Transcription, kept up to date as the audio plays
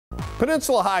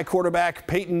Peninsula High quarterback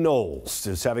Payton Knowles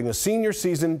is having a senior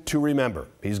season to remember.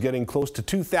 He's getting close to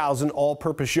 2,000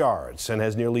 all-purpose yards and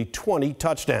has nearly 20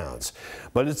 touchdowns.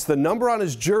 But it's the number on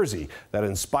his jersey that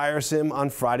inspires him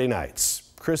on Friday nights.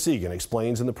 Chris Egan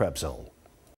explains in the Prep Zone.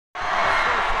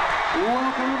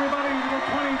 Welcome everybody to the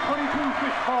 2022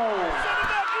 Fishbowl.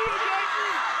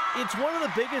 It's one of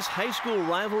the biggest high school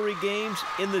rivalry games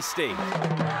in the state.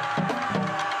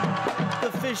 The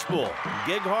Fishbowl,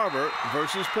 Gig Harbor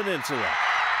versus Peninsula.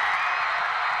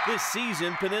 This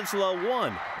season, Peninsula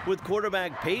won, with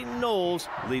quarterback Payton Knowles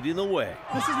leading the way.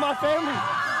 This is my family.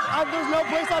 There's no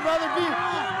place I'd rather be.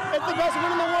 It's the best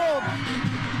win in the world.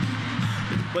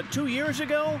 But 2 years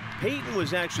ago, Payton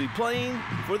was actually playing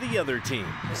for the other team.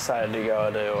 I decided to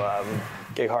go to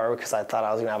Gig Harbor because I thought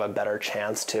I was going to have a better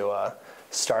chance to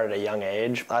start at a young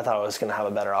age. I thought I was going to have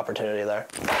a better opportunity there.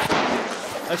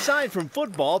 Aside from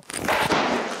football,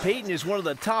 Payton is one of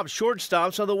the top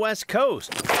shortstops on the West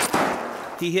Coast.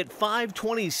 He hit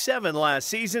 .527 last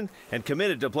season and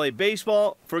committed to play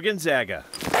baseball for Gonzaga.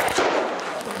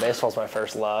 Baseball's my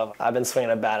first love. I've been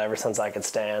swinging a bat ever since I could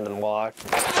stand and walk.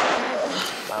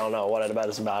 I don't know what it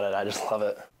is about it. I just love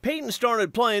it. Payton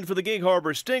started playing for the Gig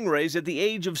Harbor Stingrays at the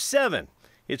age of 7.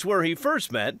 It's where he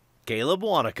first met Caleb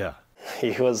Wanaka.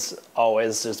 He was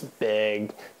always just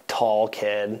big, tall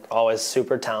kid, always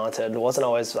super talented. Wasn't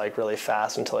always like really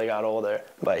fast until he got older,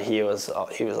 but he was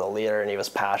a leader and he was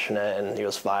passionate and he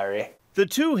was fiery. The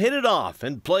two hit it off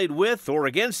and played with or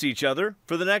against each other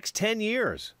for the next 10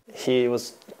 years. He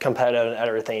was competitive at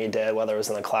everything he did, whether it was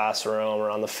in the classroom or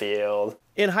on the field.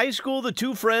 In high school, the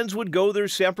two friends would go their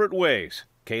separate ways.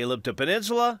 Caleb to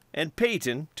Peninsula and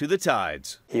Payton to the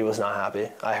Tides. He was not happy.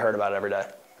 I heard about it every day.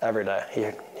 Every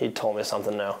day. He told me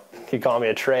something new. He'd call me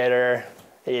a traitor.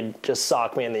 He'd just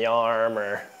sock me in the arm,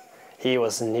 or he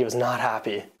was not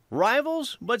happy.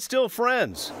 Rivals, but still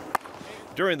friends.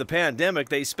 During the pandemic,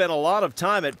 they spent a lot of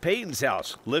time at Payton's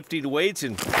house, lifting weights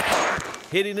and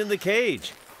hitting in the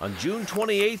cage. On June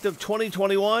 28th of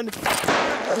 2021,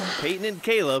 Payton and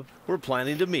Caleb were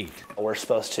planning to meet. We're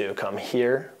supposed to come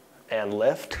here and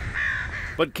lift.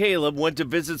 But Caleb went to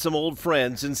visit some old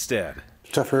friends instead.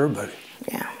 It's tough for everybody.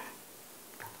 Yeah.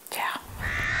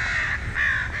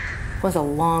 It was a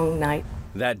long night.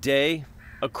 That day,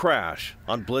 a crash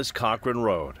on Bliss Cochran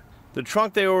Road. The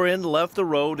truck they were in left the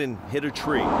road and hit a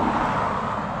tree.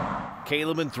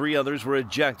 Caleb and 3 others were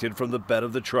ejected from the bed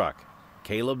of the truck.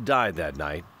 Caleb died that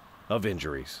night of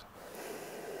injuries.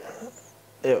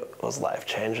 It was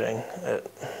life-changing.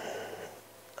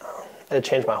 It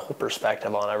changed my whole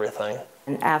perspective on everything.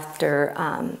 And after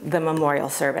the memorial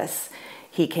service,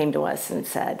 he came to us and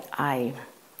said,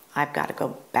 I've got to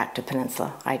go back to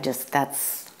Peninsula.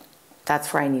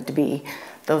 That's where I need to be.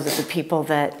 Those are the people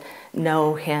that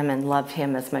know him and love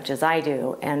him as much as I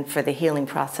do. And for the healing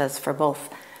process for both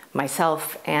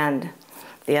myself and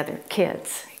the other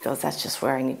kids, he goes, that's just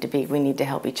where I need to be. We need to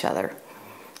help each other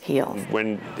heal.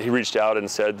 When he reached out and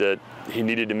said that he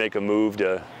needed to make a move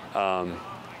to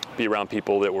be around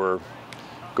people that were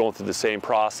going through the same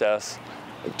process,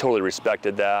 I totally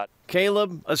respected that.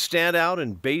 Caleb, a standout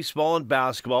in baseball and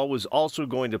basketball, was also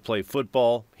going to play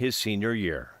football his senior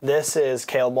year. This is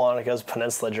Caleb Wanaka's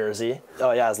Peninsula jersey.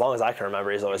 Oh yeah, as long as I can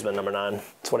remember, he's always been number 9.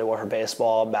 It's what he wore for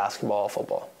baseball, basketball,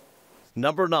 football.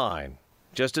 Number 9,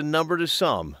 just a number to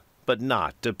some, but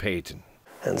not to Payton.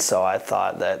 And so I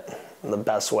thought that the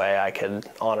best way I could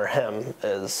honor him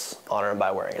is honor him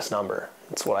by wearing his number.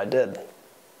 That's what I did.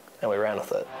 And we ran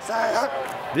with it.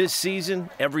 This season,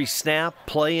 every snap,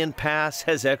 play, and pass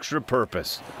has extra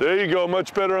purpose. There you go,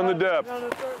 much better on the depth.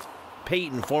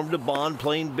 Payton formed a bond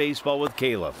playing baseball with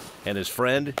Caleb, and his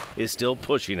friend is still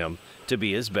pushing him to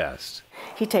be his best.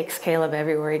 He takes Caleb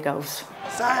everywhere he goes.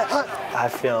 I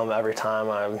feel him every time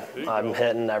I'm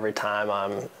hitting, every time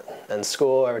I'm in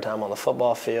school, every time I'm on the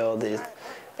football field.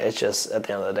 It's just, at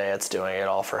the end of the day, it's doing it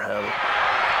all for him.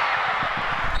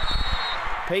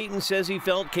 Payton says he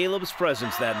felt Caleb's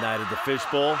presence that night at the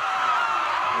Fishbowl.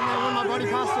 And then when my buddy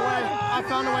passed away, I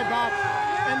found a way back,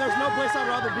 and there's no place I'd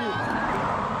rather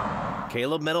be.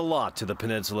 Caleb meant a lot to the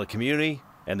Peninsula community,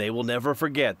 and they will never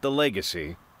forget the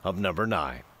legacy of number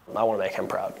 9. I want to make him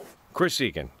proud. Chris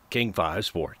Egan, King 5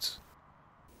 Sports.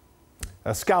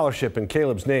 A scholarship in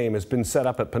Caleb's name has been set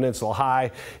up at Peninsula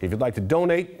High. If you'd like to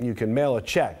donate, you can mail a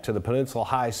check to the Peninsula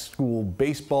High School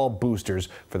Baseball Boosters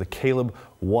for the Caleb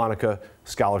Wanaka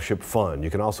Scholarship Fund.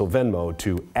 You can also Venmo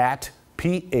to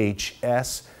 @PHSVPO.